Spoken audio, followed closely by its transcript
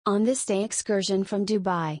On this day excursion from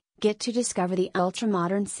Dubai, get to discover the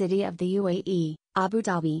ultra-modern city of the UAE, Abu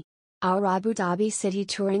Dhabi. Our Abu Dhabi city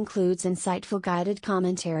tour includes insightful guided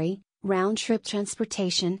commentary, round-trip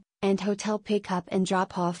transportation, and hotel pick-up and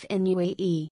drop-off in UAE.